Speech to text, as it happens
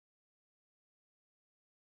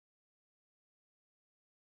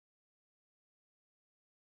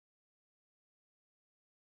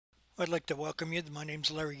I'd like to welcome you. My name's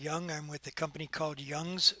Larry Young. I'm with a company called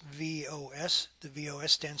Young's VOS. The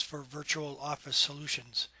VOS stands for Virtual Office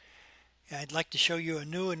Solutions. I'd like to show you a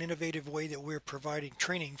new and innovative way that we're providing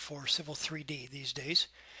training for Civil 3D these days.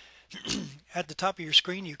 At the top of your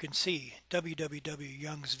screen you can see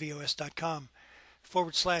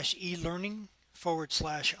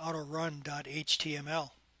www.youngsvos.com/elearning/autorun.html.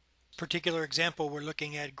 Particular example, we're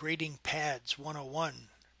looking at grading pads 101.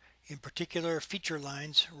 In particular, feature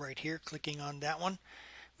lines right here. Clicking on that one,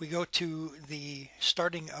 we go to the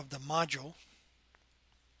starting of the module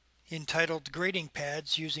entitled Grading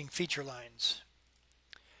Pads Using Feature Lines.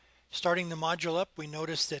 Starting the module up, we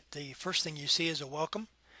notice that the first thing you see is a welcome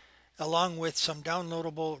along with some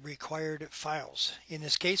downloadable required files. In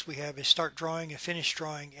this case, we have a start drawing, a finished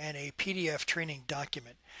drawing, and a PDF training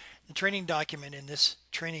document. The training document in this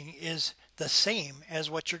training is the same as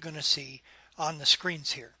what you're going to see on the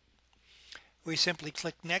screens here. We simply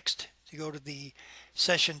click Next to go to the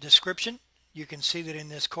session description. You can see that in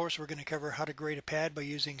this course we're going to cover how to grade a pad by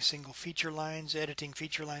using single feature lines, editing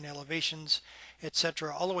feature line elevations,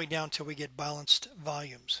 etc., all the way down till we get balanced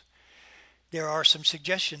volumes. There are some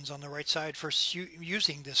suggestions on the right side for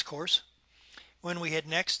using this course. When we hit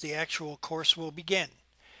Next, the actual course will begin.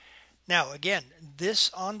 Now again,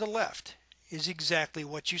 this on the left is exactly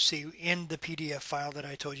what you see in the PDF file that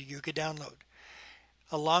I told you could download.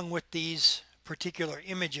 Along with these particular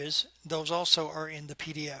images, those also are in the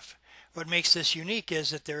PDF. What makes this unique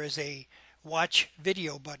is that there is a watch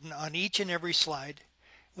video button on each and every slide.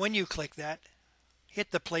 When you click that,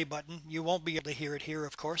 hit the play button. You won't be able to hear it here,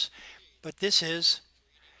 of course, but this is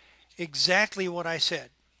exactly what I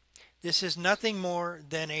said. This is nothing more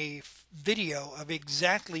than a video of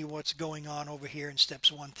exactly what's going on over here in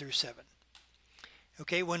steps 1 through 7.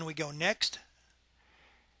 Okay, when we go next,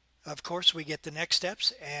 of course, we get the next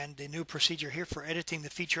steps and the new procedure here for editing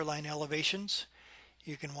the feature line elevations.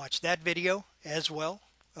 You can watch that video as well,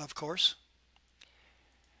 of course.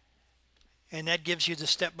 And that gives you the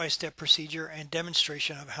step-by-step procedure and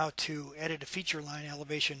demonstration of how to edit a feature line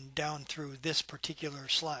elevation down through this particular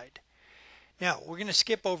slide. Now, we're going to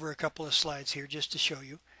skip over a couple of slides here just to show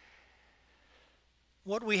you.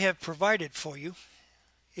 What we have provided for you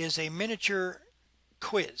is a miniature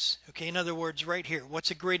quiz. Okay, in other words, right here, what's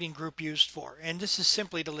a grading group used for? And this is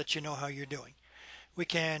simply to let you know how you're doing. We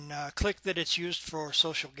can click that it's used for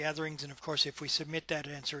social gatherings, and of course if we submit that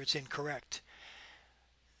answer it's incorrect.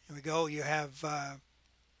 Here we go. You have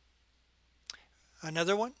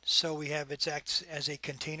another one. So we have it acts as a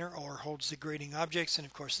container or holds the grading objects, and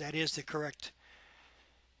of course that is the correct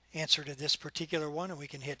answer to this particular one, and we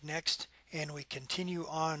can hit Next and we continue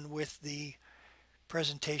on with the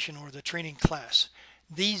presentation or the training class.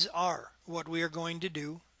 These are what we are going to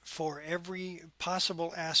do for every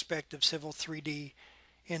possible aspect of Civil 3D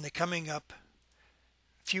in the coming up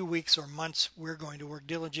few weeks or months. We're going to work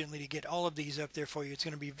diligently to get all of these up there for you. It's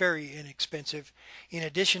going to be very inexpensive. In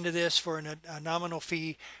addition to this, for a nominal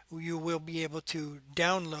fee, you will be able to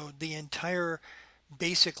download the entire,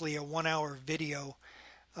 basically a 1-hour video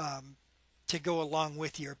to go along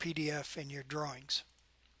with your PDF and your drawings.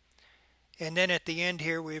 And then at the end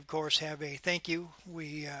here, we of course have a thank you.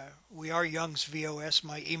 We are Young's VOS.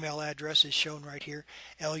 My email address is shown right here,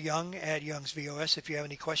 lyoung@youngsvos. If you have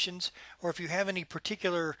any questions, or if you have any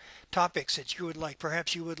particular topics that you would like,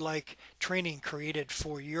 perhaps you would like training created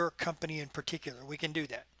for your company in particular, we can do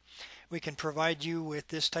that. We can provide you with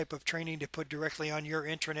this type of training to put directly on your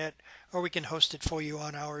intranet, or we can host it for you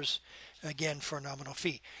on ours, again for a nominal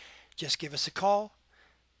fee. Just give us a call,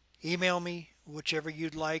 email me, whichever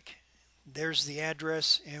you'd like. There's the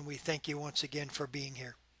address, and we thank you once again for being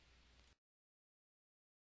here.